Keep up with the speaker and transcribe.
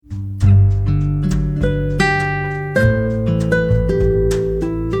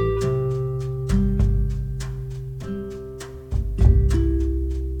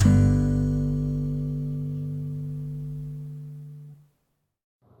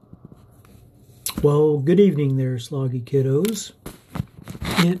Well, good evening there, Sloggy Kiddos.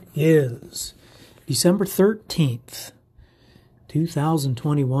 It is December 13th,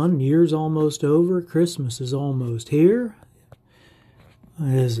 2021. Year's almost over. Christmas is almost here.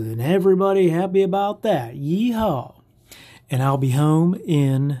 Isn't everybody happy about that? Yeehaw. And I'll be home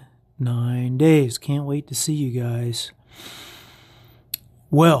in 9 days. Can't wait to see you guys.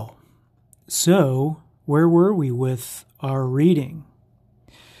 Well, so where were we with our reading?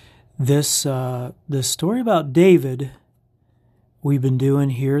 This story about David we've been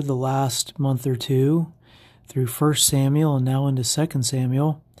doing here the last month or two through 1 Samuel and now into 2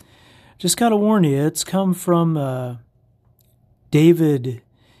 Samuel. Just got to warn you, it's come from David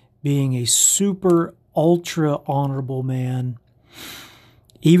being a super ultra honorable man,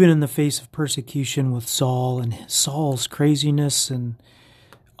 even in the face of persecution with Saul and Saul's craziness and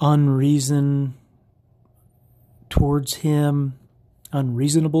unreasonableness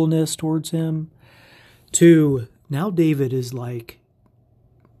towards him, to now David is like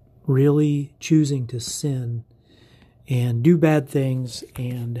really choosing to sin and do bad things.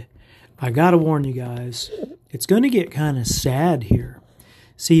 And I gotta warn you guys, it's going to get kind of sad here,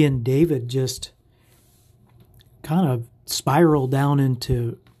 seeing David just kind of spiral down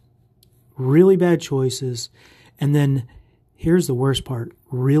into really bad choices. And then here's the worst part,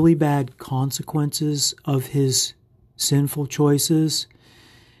 really bad consequences of his sinful choices.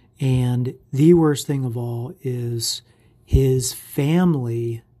 And the worst thing of all is his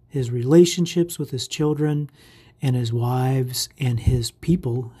family, his relationships with his children and his wives and his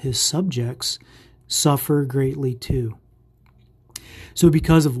people, his subjects, suffer greatly too. So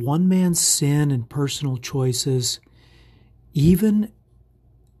because of one man's sin and personal choices, even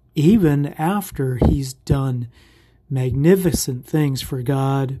after he's done magnificent things for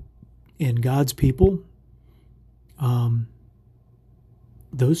God and God's people,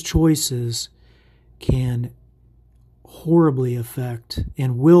 those choices can horribly affect,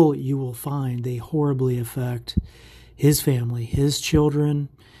 and you will find they horribly affect his family, his children,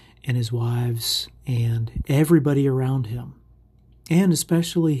 and his wives, and everybody around him, and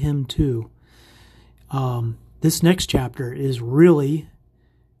especially him too. This next chapter is really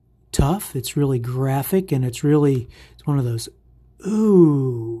tough. It's really graphic, and it's one of those,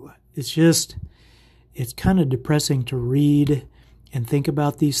 it's kind of depressing to read and think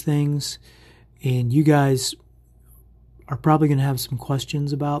about these things. And you guys are probably going to have some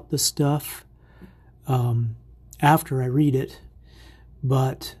questions about this stuff after I read it.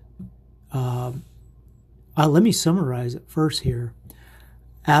 But let me summarize it first here.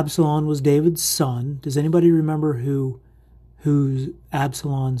 Absalom was David's son. Does anybody remember who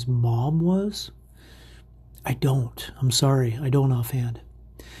Absalom's mom was? I don't. I'm sorry. I don't offhand.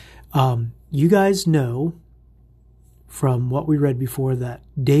 You guys know from what we read before that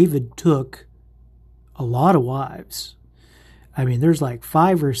David took a lot of wives. I mean, there's like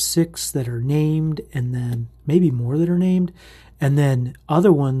 5 or 6 that are named, and then maybe more that are named, and then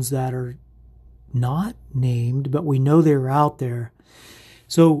other ones that are not named, but we know they're out there.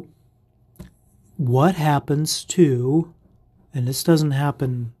 So what happens to, and this doesn't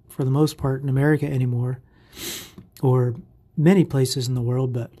happen for the most part in America anymore, or many places in the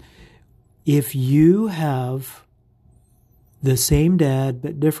world, but if you have the same dad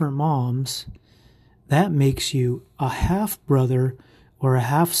but different moms, that makes you a half brother or a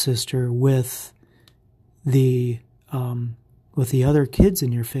half sister with the other kids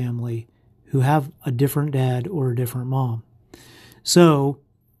in your family who have a different dad or a different mom. So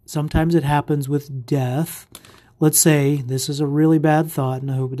sometimes it happens with death. Let's say, this is a really bad thought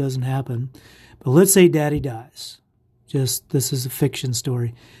and I hope it doesn't happen, but let's say daddy dies. This is a fiction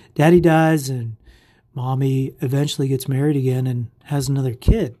story. Daddy dies and mommy eventually gets married again and has another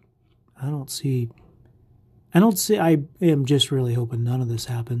kid. I am just really hoping none of this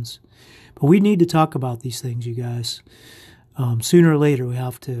happens. But we need to talk about these things, you guys. Sooner or later, we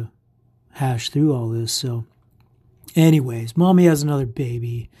have to hash through all this. So anyways, mommy has another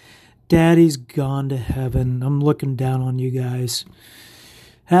baby. Daddy's gone to heaven. I'm looking down on you guys.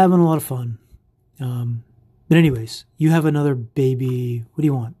 Having a lot of fun. But anyways, you have another baby. What do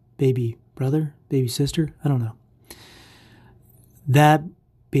you want? Baby brother? Baby sister? I don't know. That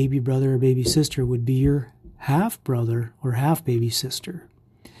baby brother or baby sister would be your half brother or half baby sister,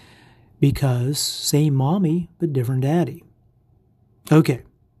 because same mommy but different daddy. Okay,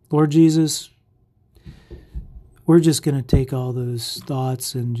 Lord Jesus, we're just going to take all those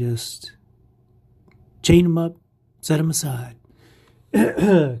thoughts and just chain them up, set them aside,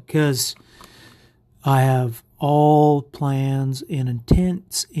 because I have all plans and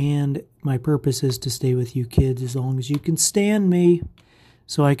intents, and my purpose is to stay with you kids as long as you can stand me.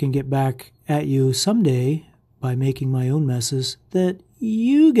 so I can get back at you someday by making my own messes that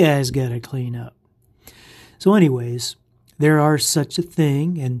you guys got to clean up. So anyways, there are such a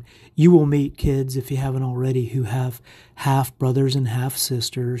thing, and you will meet kids, if you haven't already, who have half brothers and half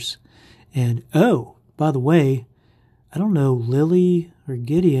sisters. And, oh, by the way, I don't know, Lily or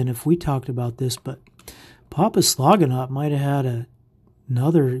Gideon, if we talked about this, but Papa Sloganop might have had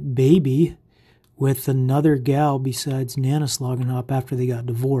another baby with another gal besides Nana Sloganop after they got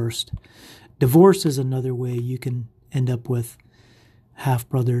divorced. Divorce is another way you can end up with half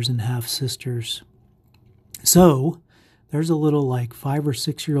brothers and half sisters. So there's a little like 5 or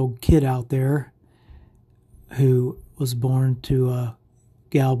 6 year old kid out there who was born to a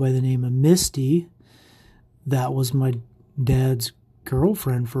gal by the name of Misty. That was my dad's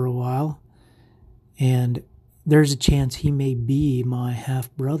girlfriend for a while. And there's a chance he may be my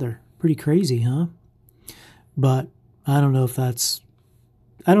half brother. Pretty crazy, huh? But I don't know if that's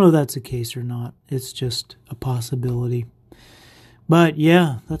the case or not. It's just a possibility. But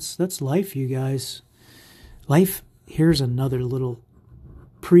yeah, that's life, you guys. Life, here's another little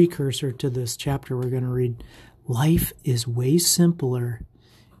precursor to this chapter we're going to read. Life is way simpler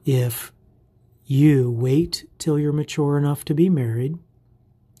if you wait till you're mature enough to be married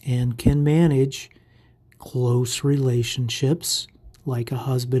and can manage close relationships like a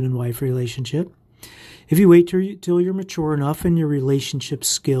husband and wife relationship. If you wait till you're mature enough and your relationship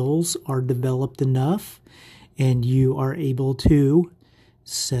skills are developed enough and you are able to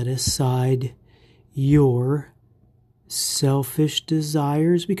set aside your selfish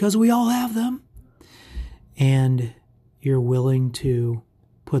desires, because we all have them, and you're willing to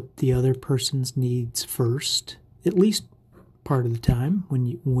put the other person's needs first, at least part of the time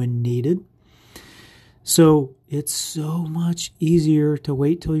when needed. So it's so much easier to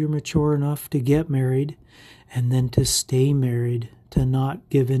wait till you're mature enough to get married and then to stay married, to not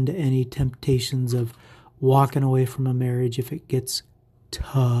give in to any temptations of walking away from a marriage if it gets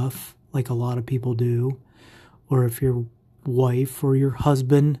tough, like a lot of people do, or if your wife or your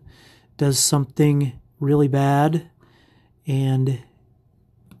husband does something really bad and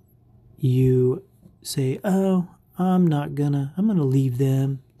you say, oh, I'm gonna leave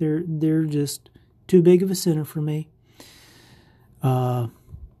them. They're just too big of a sinner for me.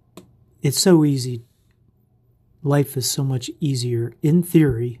 It's so easy. Life is so much easier, in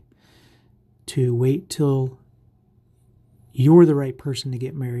theory, to wait till you're the right person to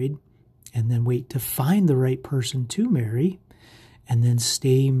get married, and then wait to find the right person to marry, and then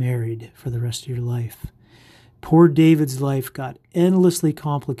stay married for the rest of your life. Poor David's life got endlessly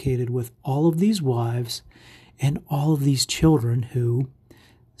complicated with all of these wives and all of these children who,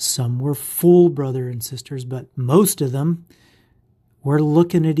 some were full brother and sisters, but most of them were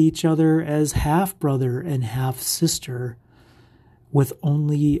looking at each other as half brother and half sister with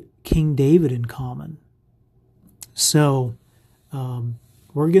only King David in common. So,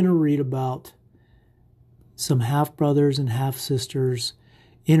 we're going to read about some half brothers and half sisters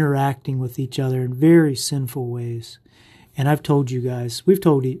interacting with each other in very sinful ways. And I've told you guys, we've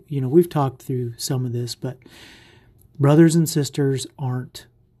talked through some of this, but brothers and sisters aren't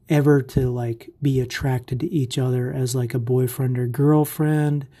ever to like be attracted to each other as like a boyfriend or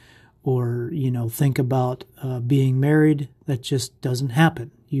girlfriend, or, think about being married. That just doesn't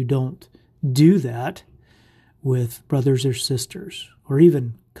happen. You don't do that with brothers or sisters, or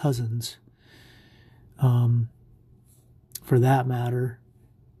even cousins, for that matter.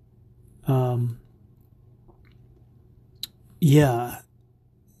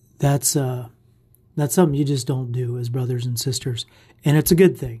 That's something you just don't do as brothers and sisters. And it's a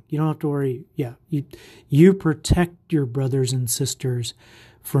good thing. You don't have to worry. Yeah, you protect your brothers and sisters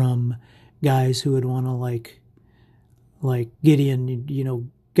from guys who would want to like Gideon,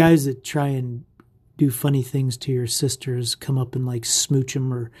 guys that try and do funny things to your sisters, come up and like smooch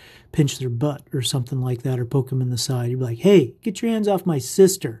them or pinch their butt or something like that, or poke them in the side. You'd be like, hey, get your hands off my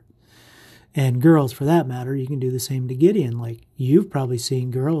sister. And girls, for that matter, you can do the same to Gideon. Like, you've probably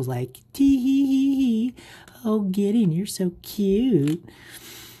seen girls like, tee-hee-hee-hee, oh, Gideon, you're so cute.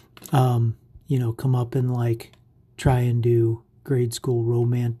 Come up and like try and do grade school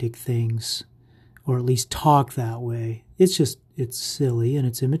romantic things, or at least talk that way. It's silly and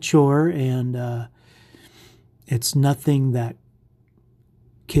it's immature, and it's nothing that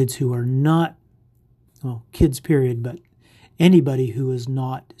kids who are not, kids period, but anybody who is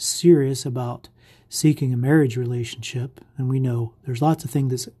not serious about seeking a marriage relationship, and we know there's lots of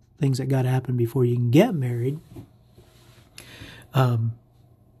things that got to happen before you can get married.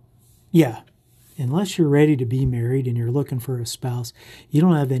 Unless you're ready to be married and you're looking for a spouse, you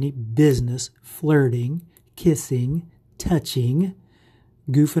don't have any business flirting, kissing, touching,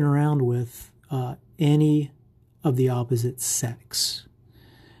 goofing around with any of the opposite sex.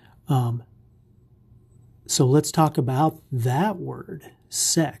 So let's talk about that word,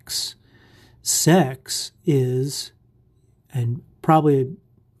 sex. Sex is, and probably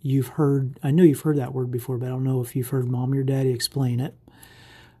I know you've heard that word before, but I don't know if you've heard Mom or Daddy explain it.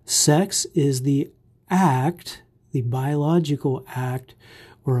 Sex is the act, the biological act,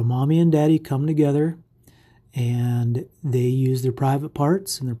 where a mommy and daddy come together and they use their private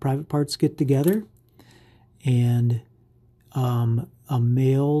parts, and their private parts get together, and a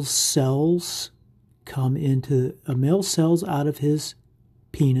male cells out of his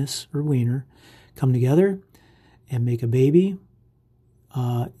penis or wiener come together and make a baby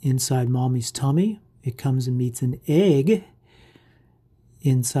inside mommy's tummy. It comes and meets an egg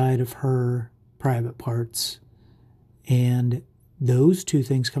inside of her private parts, and those two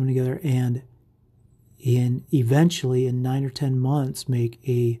things come together and eventually in 9 or 10 months make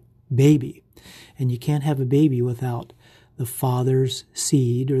a baby. And you can't have a baby without the father's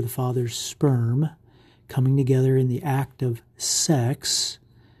seed or the father's sperm coming together in the act of sex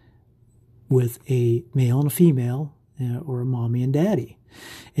with a male and a female, or a mommy and daddy.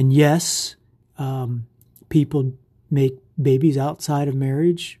 And yes, people make babies outside of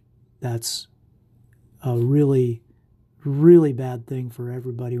marriage. That's a really, really bad thing for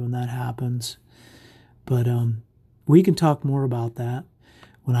everybody when that happens. But we can talk more about that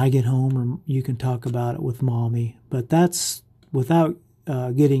when I get home, or you can talk about it with Mommy. But that's without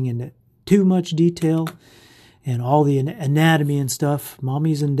getting into too much detail and all the anatomy and stuff.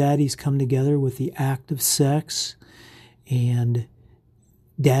 Mommies and daddies come together with the act of sex, and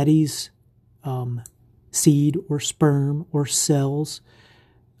daddy's seed or sperm or cells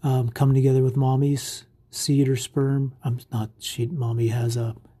come together with mommy's seed or sperm. Mommy has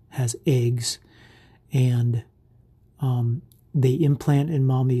eggs, and they implant in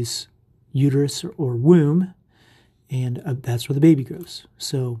mommy's uterus or womb, and that's where the baby grows.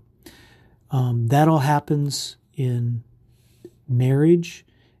 So that all happens in marriage.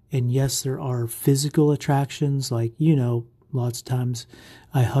 And yes, there are physical attractions, like, lots of times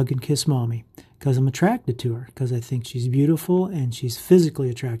I hug and kiss Mommy because I'm attracted to her, because I think she's beautiful and she's physically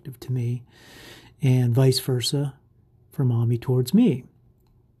attractive to me, and vice versa for Mommy towards me.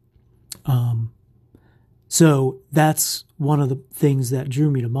 So that's one of the things that drew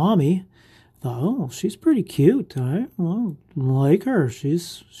me to Mommy. I thought, oh, she's pretty cute. I like her.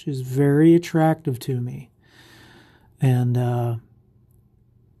 She's very attractive to me. And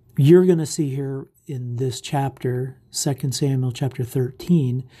you're going to see here in this chapter, 2 Samuel chapter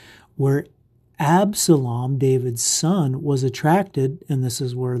 13, where Absalom, David's son, was attracted, and this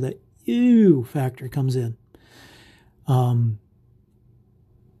is where the ew factor comes in,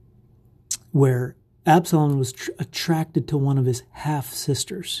 where Absalom was attracted to one of his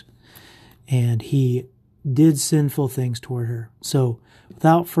half-sisters, and he did sinful things toward her. So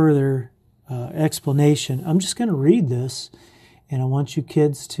without further explanation, I'm just going to read this, and I want you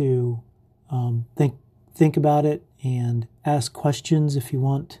kids to think about it and ask questions if you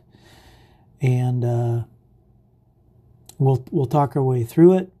want, and we'll talk our way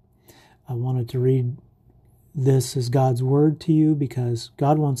through it. I wanted to read this as God's word to you because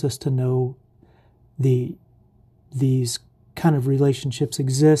God wants us to know these kind of relationships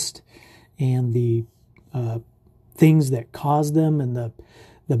exist, and the things that cause them, and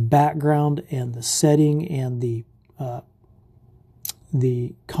the background and the setting and the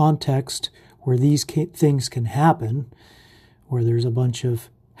context where these things can happen, where there's a bunch of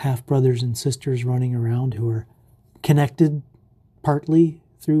half brothers and sisters running around who are connected partly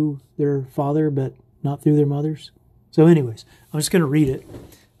through their father but not through their mothers. So anyways, I'm just going to read it.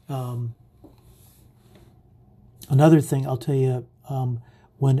 Another thing I'll tell you,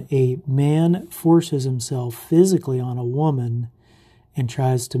 when a man forces himself physically on a woman and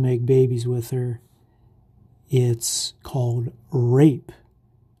tries to make babies with her, it's called rape.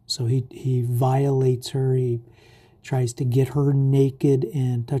 So he violates her. He tries to get her naked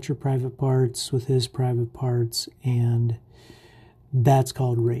and touch her private parts with his private parts, and that's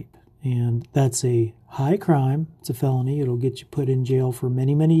called rape. And that's a high crime. It's a felony. It'll get you put in jail for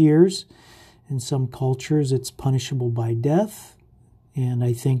many, many years. In some cultures, it's punishable by death. And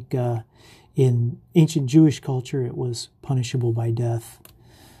I think in ancient Jewish culture, it was punishable by death.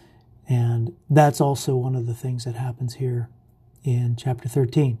 And that's also one of the things that happens here in chapter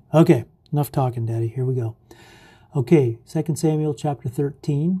 13. Okay, enough talking, Daddy. Here we go. Okay, 2 Samuel chapter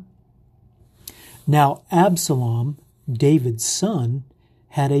 13. Now Absalom, David's son,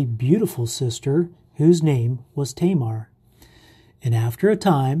 had a beautiful sister whose name was Tamar. And after a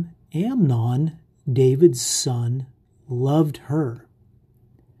time, Amnon, David's son, loved her.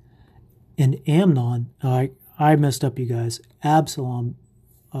 And Amnon, I messed up, you guys. Absalom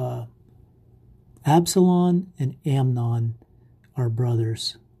and Amnon are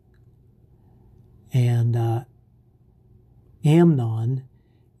brothers. And Amnon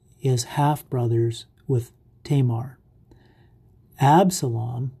is half-brothers with Tamar.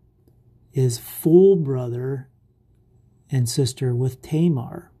 Absalom is full brother and sister with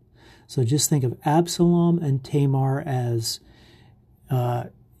Tamar. So just think of Absalom and Tamar as,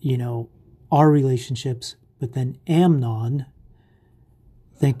 our relationships. But then Amnon,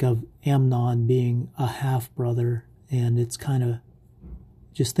 think of Amnon being a half-brother, and it's kind of,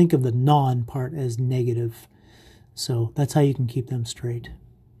 just think of the non part as negative. So that's how you can keep them straight.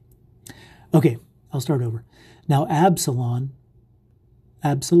 Okay, I'll start over. Now Absalom,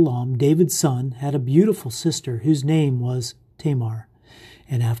 David's son, had a beautiful sister whose name was Tamar.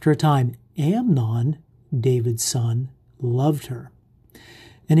 And after a time, Amnon, David's son, loved her.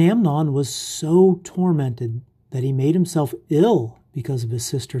 And Amnon was so tormented that he made himself ill because of his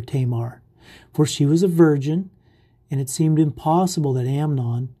sister Tamar. For she was a virgin, and it seemed impossible to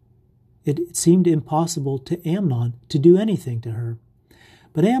Amnon to do anything to her.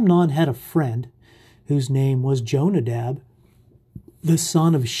 But Amnon had a friend whose name was Jonadab, the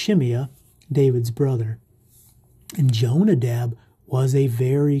son of Shimeah, David's brother. And Jonadab was a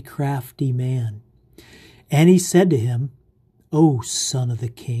very crafty man. And he said to him, "O son of the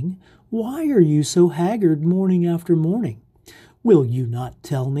king, why are you so haggard morning after morning? Will you not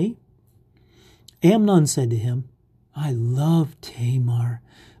tell me?" Amnon said to him, "I love Tamar,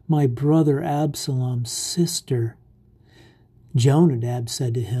 my brother Absalom's sister." Jonadab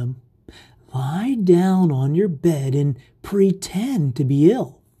said to him, "Lie down on your bed and pretend to be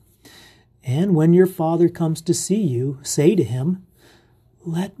ill. And when your father comes to see you, say to him,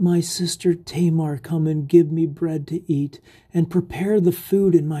 'Let my sister Tamar come and give me bread to eat, and prepare the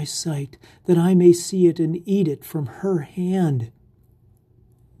food in my sight, that I may see it and eat it from her hand.'"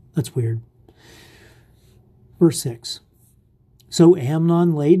 That's weird. Verse 6. So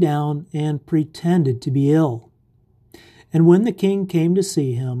Amnon lay down and pretended to be ill. And when the king came to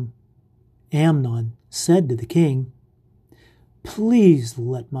see him, Amnon said to the king, "Please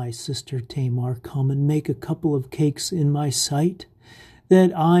let my sister Tamar come and make a couple of cakes in my sight,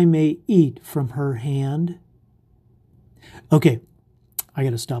 that I may eat from her hand." Okay, I got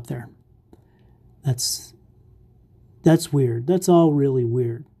to stop there. That's weird. That's all really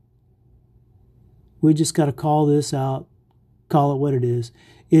weird. We just got to call this out, call it what it is.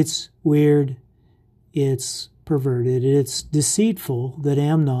 It's weird. It's perverted. It's deceitful that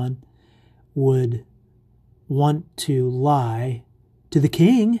Amnon would want to lie to the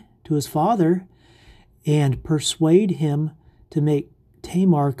king, to his father, and persuade him to make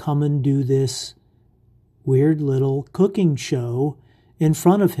Tamar come and do this weird little cooking show in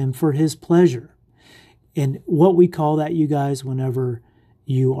front of him for his pleasure. And what we call that, you guys, whenever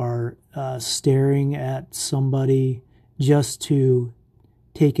you are staring at somebody just to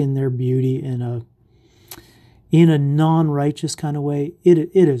take in their beauty in a non-righteous kind of way, it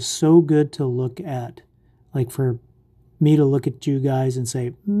is so good to look at, like for me to look at you guys and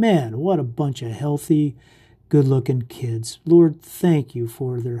say, "Man, what a bunch of healthy, good-looking kids. Lord, thank you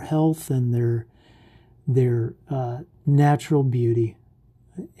for their health and their natural beauty."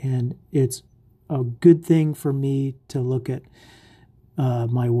 And it's a good thing for me to look at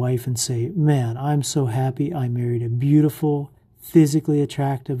my wife and say, "Man, I'm so happy I married a beautiful, physically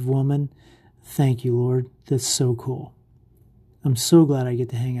attractive woman. Thank you, Lord. That's so cool. I'm so glad I get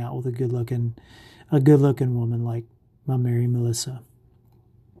to hang out with a good-looking woman like my Mary Melissa."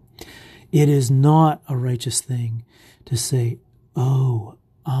 It is not a righteous thing to say, "Oh,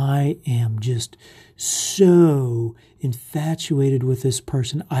 I am just so infatuated with this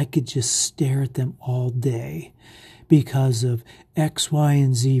person. I could just stare at them all day because of X, Y,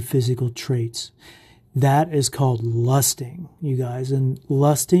 and Z physical traits." That is called lusting, you guys. And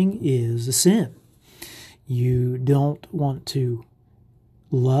lusting is a sin. You don't want to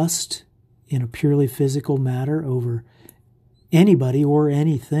lust in a purely physical matter over anybody or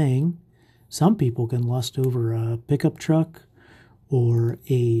anything. Some people can lust over a pickup truck or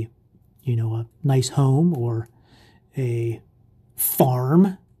a nice home or a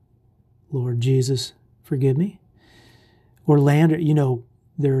farm. Lord Jesus, forgive me. Or land,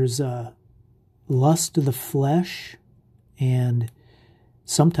 there's lust of the flesh, and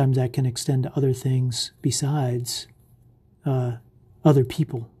sometimes that can extend to other things besides other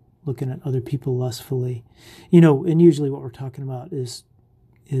people, looking at other people lustfully. And usually what we're talking about is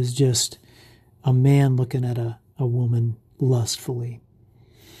just a man looking at a woman lustfully.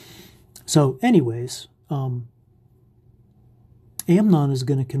 So anyways, Amnon is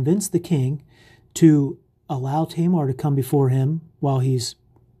going to convince the king to allow Tamar to come before him while he's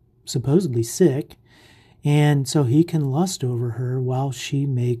supposedly sick, and so he can lust over her while she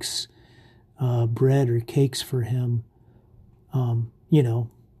makes bread or cakes for him.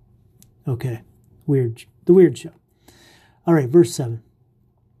 Okay, the weird show. All right, verse 7.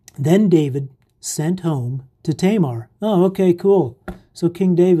 Then David sent home to Tamar. Oh, okay, cool. So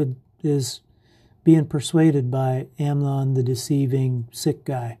King David is being persuaded by Amnon, the deceiving sick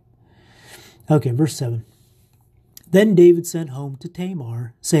guy. Okay, verse 7. Then David sent home to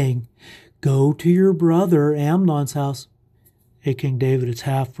Tamar, saying, "Go to your brother Amnon's house." Hey, King David, it's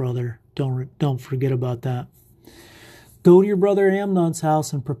half-brother. Don't forget about that. "Go to your brother Amnon's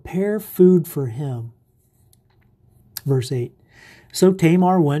house and prepare food for him." Verse 8. So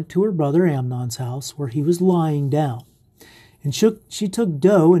Tamar went to her brother Amnon's house, where he was lying down. And she took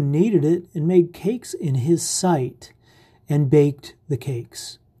dough and kneaded it and made cakes in his sight and baked the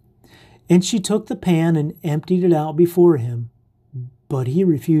cakes. And she took the pan and emptied it out before him, but he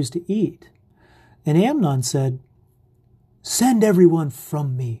refused to eat. And Amnon said, "Send everyone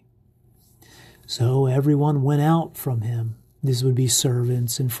from me." So everyone went out from him. This would be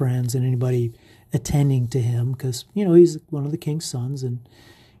servants and friends and anybody attending to him because, he's one of the king's sons and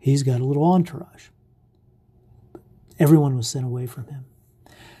he's got a little entourage. Everyone was sent away from him.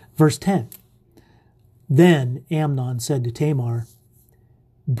 Verse 10. Then Amnon said to Tamar,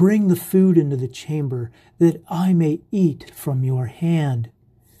 "Bring the food into the chamber that I may eat from your hand."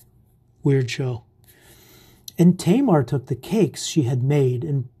 Weird show. And Tamar took the cakes she had made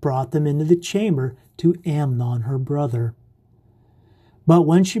and brought them into the chamber to Amnon her brother. But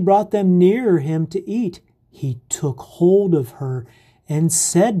when she brought them near him to eat, he took hold of her and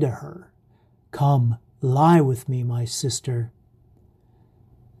said to her, "Come, lie with me, my sister."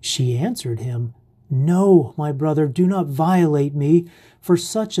 She answered him, "No, my brother, do not violate me, for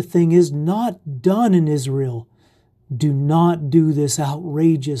such a thing is not done in Israel. Do not do this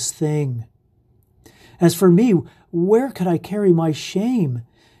outrageous thing. As for me, where could I carry my shame?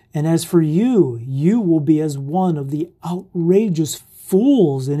 And as for you, you will be as one of the outrageous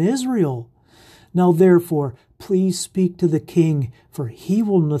fools in Israel. Now therefore, please speak to the king, for he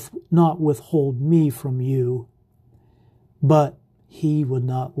will not withhold me from you." But he would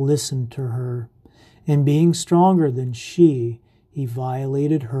not listen to her, and being stronger than she, he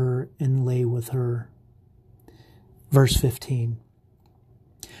violated her and lay with her. Verse 15.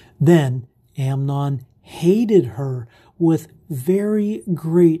 Then Amnon hated her with very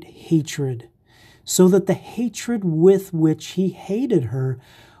great hatred, so that the hatred with which he hated her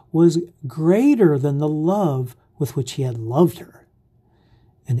was greater than the love with which he had loved her.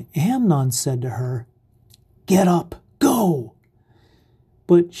 And Amnon said to her, "Get up, go."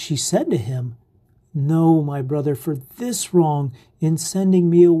 But she said to him, "No, my brother, for this wrong in sending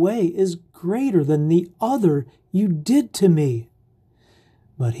me away is greater than the other you did to me."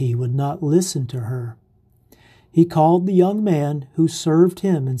 But he would not listen to her. He called the young man who served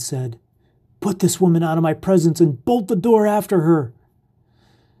him and said, "Put this woman out of my presence and bolt the door after her."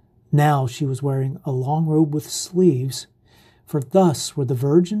 Now she was wearing a long robe with sleeves, for thus were the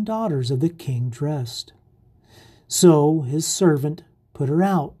virgin daughters of the king dressed. So his servant put her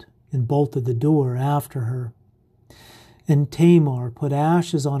out and bolted the door after her. And Tamar put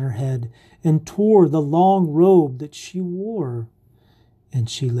ashes on her head and tore the long robe that she wore. And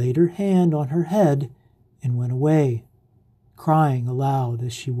she laid her hand on her head and went away, crying aloud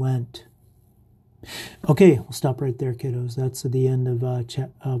as she went. Okay, we'll stop right there, kiddos. That's at the end of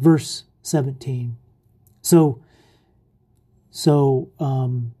verse 17. So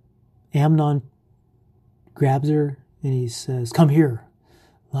Amnon grabs her and he says, "Come here,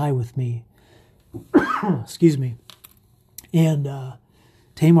 lie with me." Excuse me. And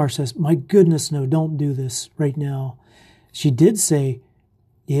Tamar says, "My goodness, no, don't do this right now." She did say,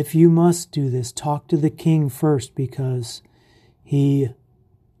 "If you must do this, talk to the king first, because he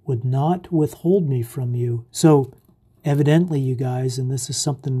would not withhold me from you." So evidently, you guys, and this is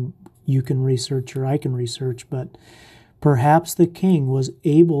something you can research or I can research, but perhaps the king was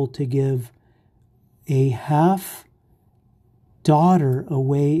able to give a half daughter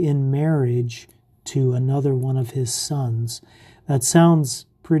away in marriage to another one of his sons. That sounds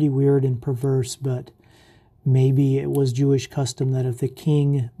pretty weird and perverse, but maybe it was Jewish custom that if the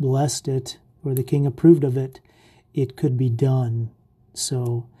king blessed it or the king approved of it, it could be done.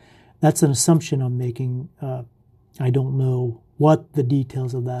 So that's an assumption I'm making. I don't know what the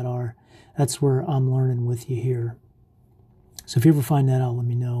details of that are. That's where I'm learning with you here. So if you ever find that out, let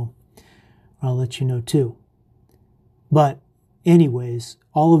me know. I'll let you know too. But anyways,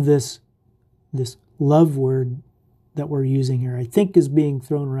 all of this love word that we're using here, I think, is being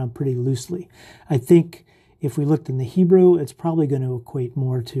thrown around pretty loosely. I think if we looked in the Hebrew, it's probably going to equate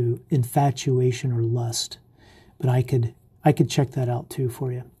more to infatuation or lust. But I could check that out too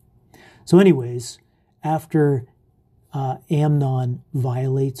for you. So anyways, after Amnon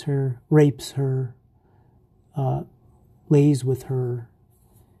violates her, rapes her, lays with her,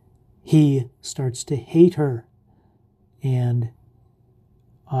 he starts to hate her. And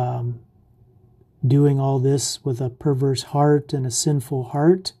doing all this with a perverse heart and a sinful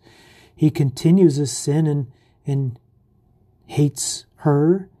heart, he continues his sin and hates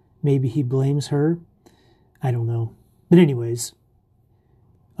her. Maybe he blames her. I don't know. But anyways,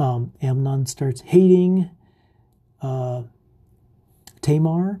 Amnon starts hating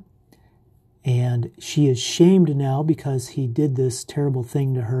Tamar, and she is shamed now because he did this terrible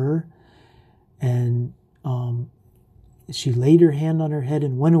thing to her. And she laid her hand on her head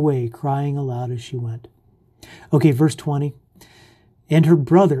and went away, crying aloud as she went. Okay, verse 20. And her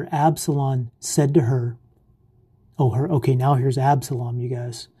brother Absalom said to her, okay, now here's Absalom, you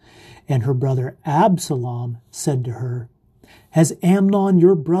guys. And her brother Absalom said to her, has Amnon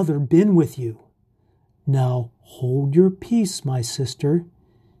your brother been with you? Now hold your peace, my sister.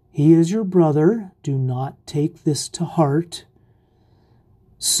 He is your brother. Do not take this to heart.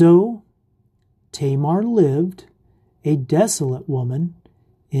 So Tamar lived, a desolate woman,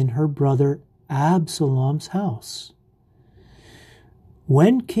 in her brother Absalom's house.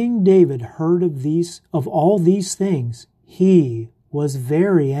 When King David heard of all these things, he was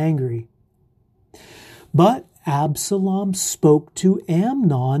very angry. But Absalom spoke to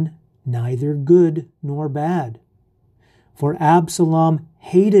Amnon neither good nor bad. For Absalom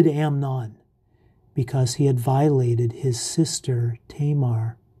hated Amnon because he had violated his sister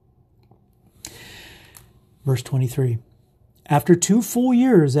Tamar. Verse 23. After 2 full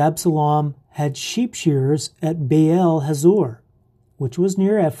years, Absalom had sheep shearers at Baal Hazor, which was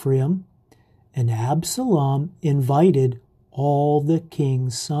near Ephraim, and Absalom invited all the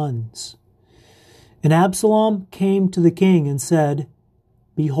king's sons. And Absalom came to the king and said,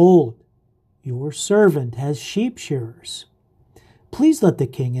 behold, your servant has sheep shearers. Please let the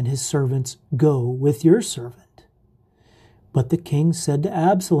king and his servants go with your servant. But the king said to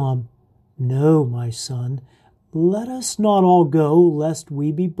Absalom, no, my son, let us not all go, lest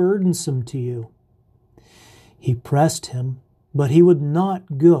we be burdensome to you. He pressed him, but he would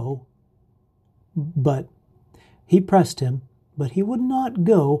not go. But he would not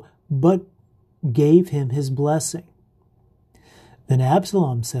go, but gave him his blessing. Then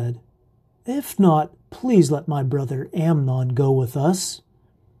Absalom said, if not, please let my brother Amnon go with us.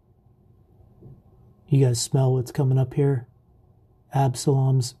 You guys smell what's coming up here?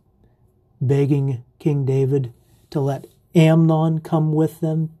 Absalom's begging King David to let Amnon come with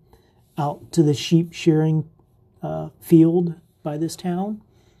them out to the sheep shearing field by this town.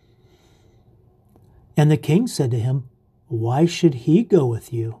 And the king said to him, why should he go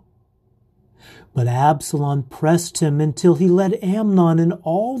with you? But Absalom pressed him until he let Amnon and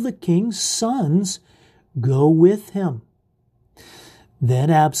all the king's sons go with him. Then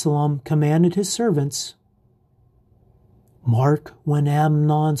Absalom commanded his servants, mark when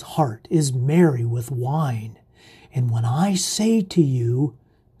Amnon's heart is merry with wine, and when I say to you,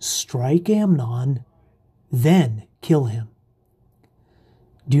 strike Amnon, then kill him.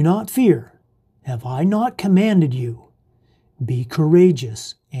 Do not fear. Have I not commanded you? Be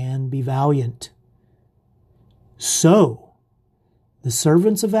courageous and be valiant. So the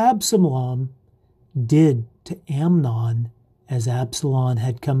servants of Absalom did to Amnon as Absalom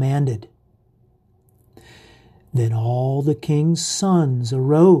had commanded. Then all the king's sons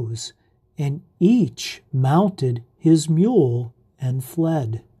arose, and each mounted his mule and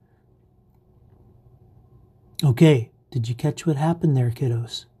fled. Okay, did you catch what happened there,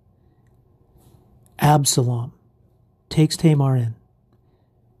 kiddos? Absalom takes Tamar in,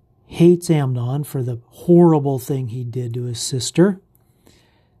 hates Amnon for the horrible thing he did to his sister,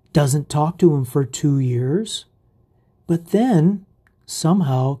 doesn't talk to him for 2 years, but then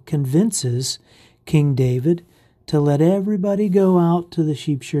somehow convinces King David to let everybody go out to the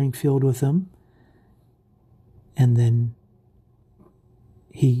sheep shearing field with him, and then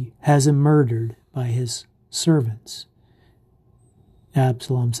he has him murdered by his servants.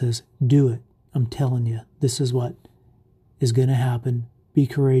 Absalom says, do it. I'm telling you, this is what is going to happen. Be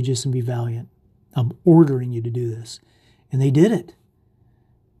courageous and be valiant. I'm ordering you to do this. And they did it.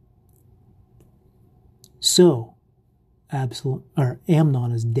 So,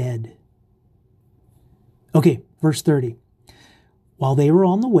 Amnon is dead. Okay, verse 30. While they were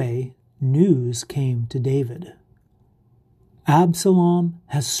on the way, news came to David. Absalom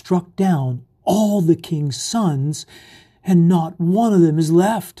has struck down all the king's sons, and not one of them is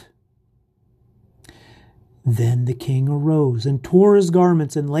left." Then the king arose and tore his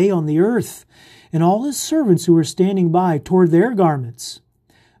garments and lay on the earth, and all his servants who were standing by tore their garments.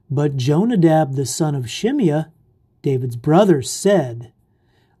 But Jonadab the son of Shimeah, David's brother, said,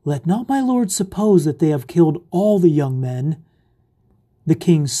 "Let not my lord suppose that they have killed all the young men, the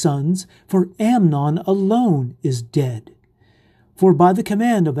king's sons, for Amnon alone is dead. For by the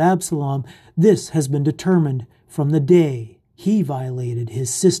command of Absalom this has been determined from the day he violated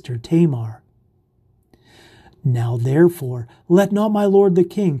his sister Tamar. Now therefore let not my lord the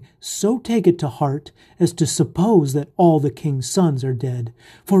king so take it to heart as to suppose that all the king's sons are dead,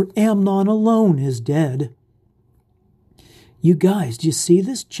 for Amnon alone is dead." You guys, do you see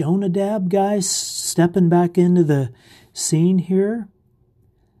this Jonadab guy stepping back into the scene here?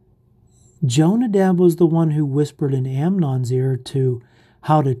 Jonadab was the one who whispered in Amnon's ear to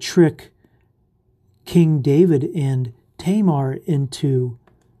how to trick King David and Tamar into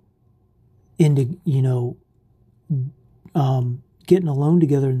getting alone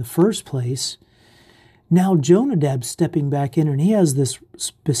together in the first place. Now Jonadab's stepping back in, and he has this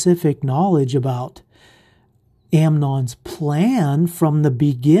specific knowledge about Amnon's plan from the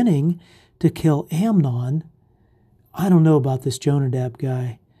beginning to kill Amnon. I don't know about this Jonadab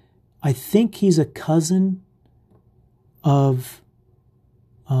guy. I think he's a cousin of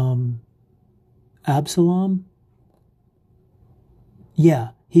Absalom. Yeah,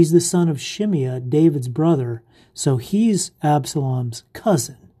 he's the son of Shimeah, David's brother. So he's Absalom's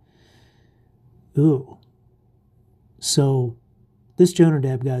cousin. Ooh. So this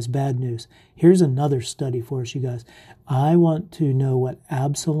Jonadab guy's bad news. Here's another study for us, you guys. I want to know what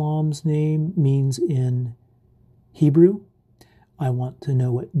Absalom's name means in Hebrew. I want to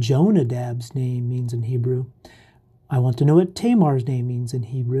know what Jonadab's name means in Hebrew. I want to know what Tamar's name means in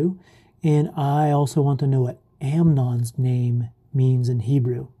Hebrew. And I also want to know what Amnon's name means in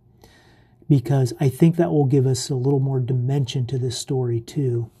Hebrew, because I think that will give us a little more dimension to this story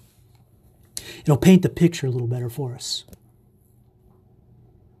too. It'll paint the picture a little better for us.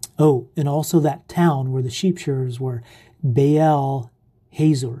 Oh, and also that town where the sheep shearers were, Baal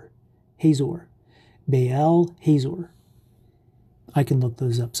Hazor. Baal Hazor. I can look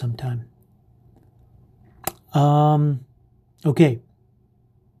those up sometime. Okay.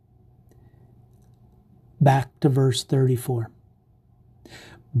 Back to verse 34.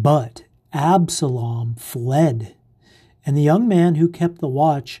 But Absalom fled, and the young man who kept the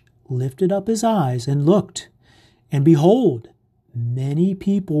watch lifted up his eyes and looked, and behold, many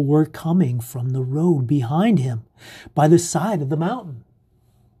people were coming from the road behind him by the side of the mountain.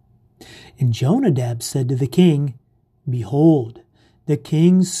 And Jonadab said to the king, "Behold, the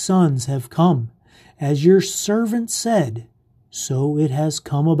king's sons have come, as your servant said, so it has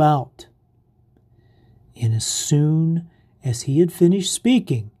come about." And as soon as he had finished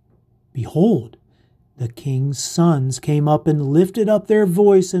speaking, behold, the king's sons came up and lifted up their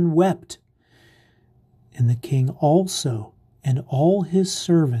voice and wept. And the king also and all his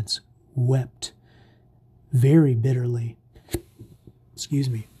servants wept very bitterly. Excuse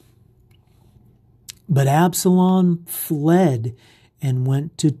me. But Absalom fled and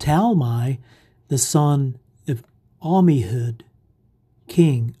went to Talmai, the son of Ammihud,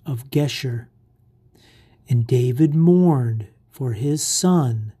 king of Geshur. And David mourned for his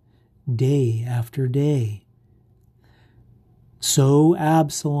son day after day. So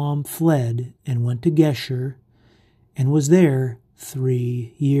Absalom fled and went to Geshur, and was there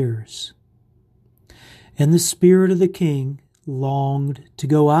 3 years. And the spirit of the king longed to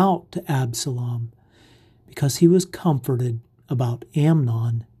go out to Absalom, because he was comforted about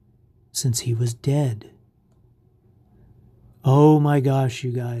Amnon, since he was dead. Oh my gosh,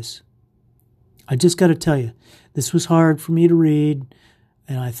 you guys. I just got to tell you, this was hard for me to read,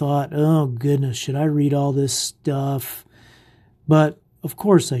 and I thought, oh goodness, should I read all this stuff? But of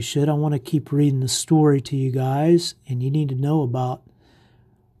course I should. I want to keep reading the story to you guys, and you need to know about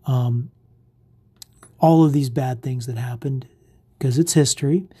all of these bad things that happened, because it's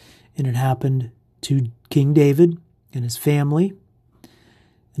history, and it happened to King David and his family.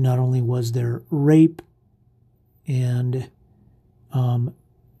 And not only was there rape and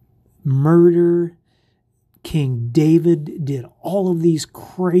murder, King David did all of these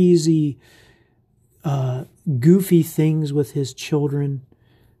crazy, goofy things with his children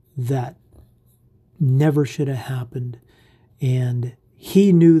that never should have happened. And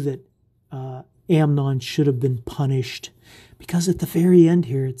he knew that Amnon should have been punished, because at the very end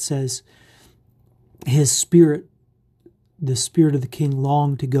here it says, the spirit of the king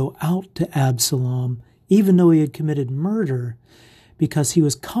longed to go out to Absalom, even though he had committed murder, because he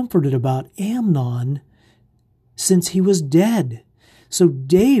was comforted about Amnon since he was dead. So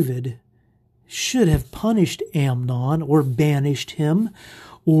David should have punished Amnon or banished him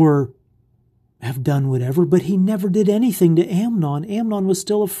or have done whatever, but he never did anything to Amnon. Amnon was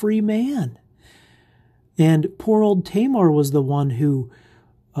still a free man. And poor old Tamar was the one who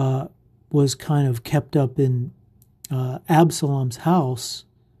was kind of kept up in Absalom's house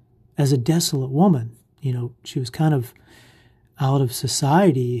as a desolate woman. You know, she was kind of out of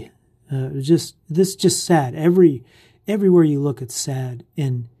society. This is just sad. Everywhere you look, it's sad.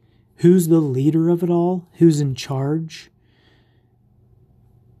 And who's the leader of it all? Who's in charge?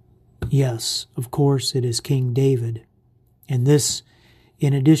 Yes, of course, it is King David. And this,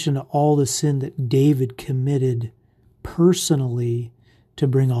 in addition to all the sin that David committed personally to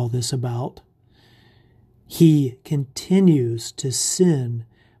bring all this about, he continues to sin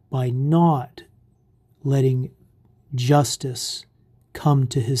by not letting justice come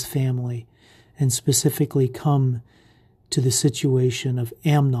to his family, and specifically come to the situation of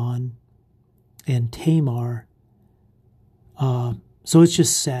Amnon and Tamar. So it's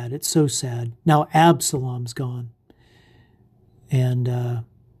just sad. It's so sad. Now Absalom's gone, and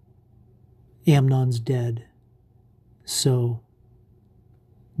Amnon's dead. So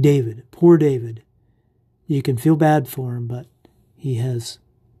David, poor David, you can feel bad for him, but he has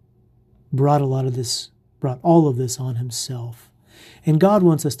brought all of this on himself. And God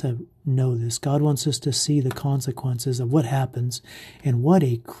wants us to know this. God wants us to see the consequences of what happens, and what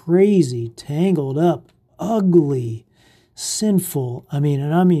a crazy, tangled up, ugly, sinful, I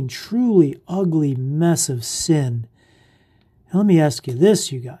mean truly ugly mess of sin. Now, let me ask you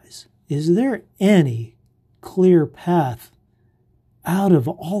this, you guys. Is there any clear path out of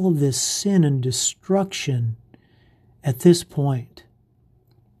all of this sin and destruction at this point?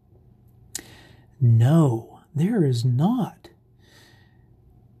 No, there is not.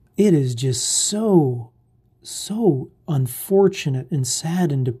 It is just so unfortunate and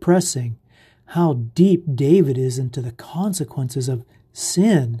sad and depressing how deep David is into the consequences of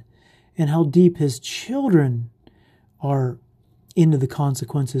sin, and how deep his children are into the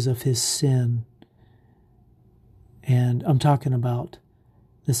consequences of his sin. And I'm talking about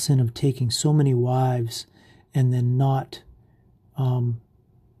the sin of taking so many wives and then not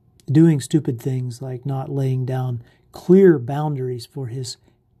doing stupid things like not laying down clear boundaries for his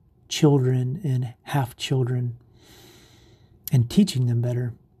children and half-children and teaching them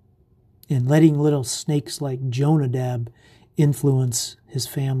better, and letting little snakes like Jonadab influence his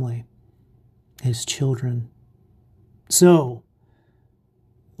family, his children. So,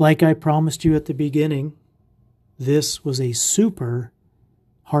 like I promised you at the beginning, this was a super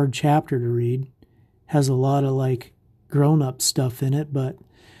hard chapter to read. Has a lot of like grown-up stuff in it, but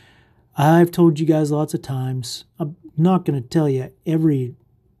I've told you guys lots of times, I'm not going to tell you every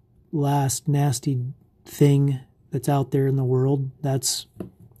last nasty thing that's out there in the world. That's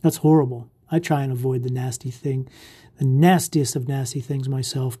horrible. I try and avoid the nasty thing, the nastiest of nasty things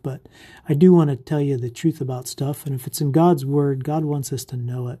myself, but I do want to tell you the truth about stuff, and if it's in God's Word, God wants us to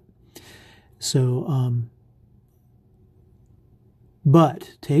know it. So,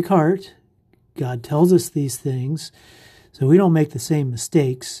 but take heart. God tells us these things so we don't make the same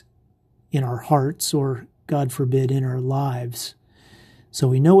mistakes in our hearts, or, God forbid, in our lives. So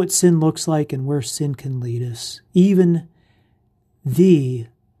we know what sin looks like and where sin can lead us. Even the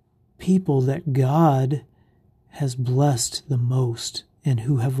people that God has blessed the most and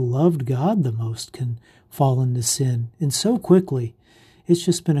who have loved God the most can fall into sin. And so quickly. It's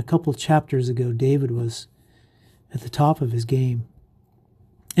just been a couple chapters ago, David was at the top of his game.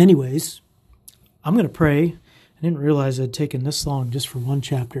 Anyways, I'm going to pray. I didn't realize I'd taken this long just for one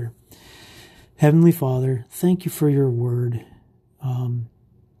chapter. Heavenly Father, thank you for your word.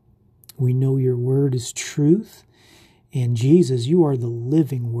 We know your word is truth. And Jesus, you are the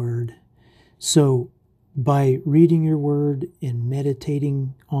living word. So by reading your word and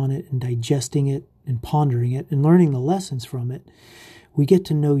meditating on it and digesting it and pondering it and learning the lessons from it, we get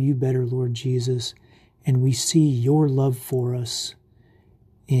to know you better, Lord Jesus, and we see your love for us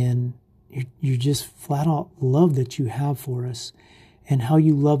and you just flat out love that you have for us, and how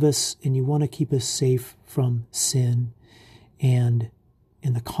you love us and you want to keep us safe from sin and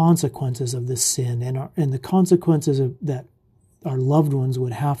the consequences of this sin and the consequences of that our loved ones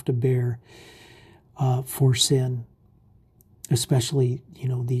would have to bear for sin, especially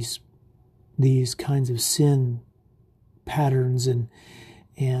these kinds of sin patterns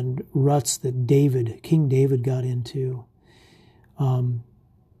and ruts that King David got into.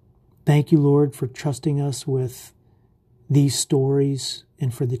 Thank you, Lord, for trusting us with these stories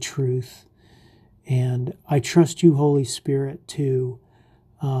and for the truth. And I trust you, Holy Spirit, to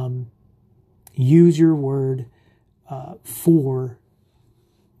use your word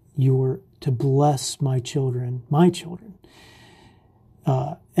to bless my children,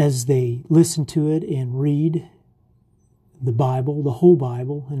 as they listen to it and read the Bible, the whole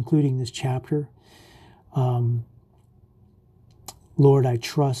Bible, including this chapter. Lord, I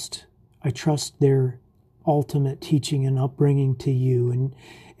trust their ultimate teaching and upbringing to you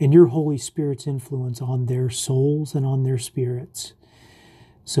and your Holy Spirit's influence on their souls and on their spirits.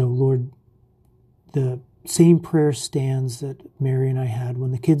 So, Lord, the same prayer stands that Mary and I had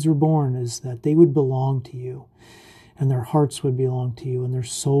when the kids were born, is that they would belong to you, and their hearts would belong to you, and their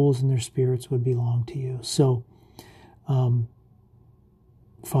souls and their spirits would belong to you. So,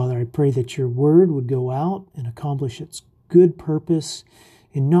 Father, I pray that your word would go out and accomplish its good purpose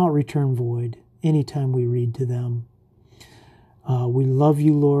and not return void anytime we read to them. We love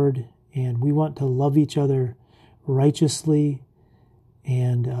you, Lord, and we want to love each other righteously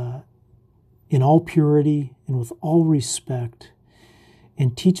and in all purity and with all respect,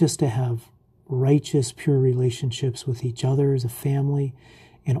 and teach us to have righteous, pure relationships with each other as a family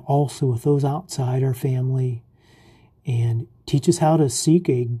and also with those outside our family, and teach us how to seek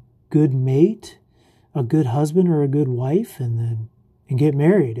a good mate, a good husband or a good wife, and get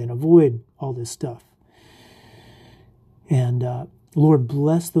married and avoid all this stuff. And Lord,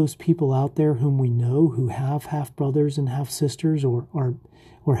 bless those people out there whom we know who have half brothers and half sisters, or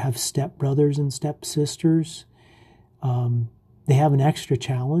have step brothers and step sisters. They have an extra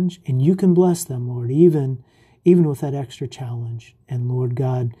challenge, and you can bless them, Lord, even with that extra challenge. And Lord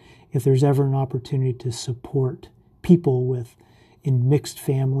God, if there's ever an opportunity to support people in mixed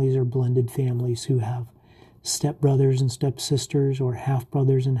families or blended families who have step brothers and step sisters, or half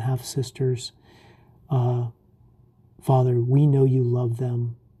brothers and half sisters, Father, we know you love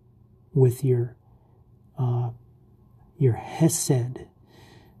them with your hesed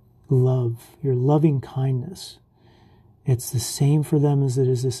love, your loving kindness. It's the same for them as it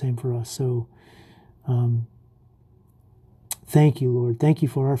is the same for us. So thank you, Lord. Thank you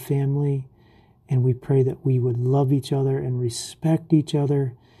for our family. And we pray that we would love each other and respect each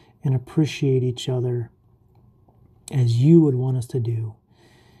other and appreciate each other as you would want us to do.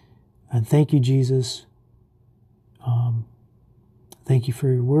 And thank you, Jesus. Thank you for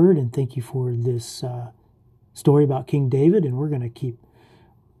your word, and thank you for this story about King David. And we're going to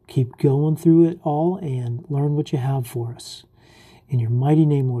keep going through it all and learn what you have for us. In your mighty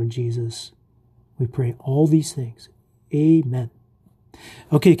name, Lord Jesus, we pray all these things. Amen.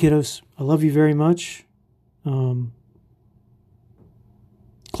 Okay, kiddos, I love you very much.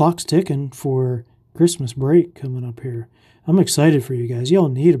 Clock's ticking for Christmas break coming up here. I'm excited for you guys. Y'all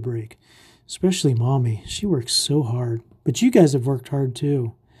need a break, especially Mommy. She works so hard. But you guys have worked hard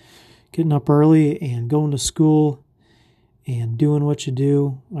too. Getting up early and going to school and doing what you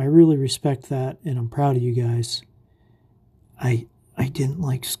do. I really respect that, and I'm proud of you guys. I didn't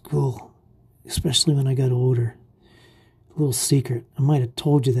like school, especially when I got older. A little secret. I might have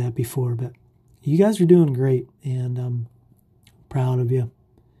told you that before, but you guys are doing great, and I'm proud of you.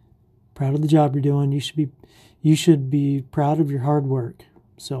 Proud of the job you're doing. You should be proud of your hard work.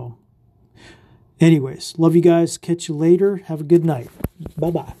 So, anyways, love you guys. Catch you later. Have a good night.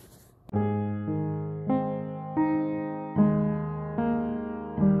 Bye-bye.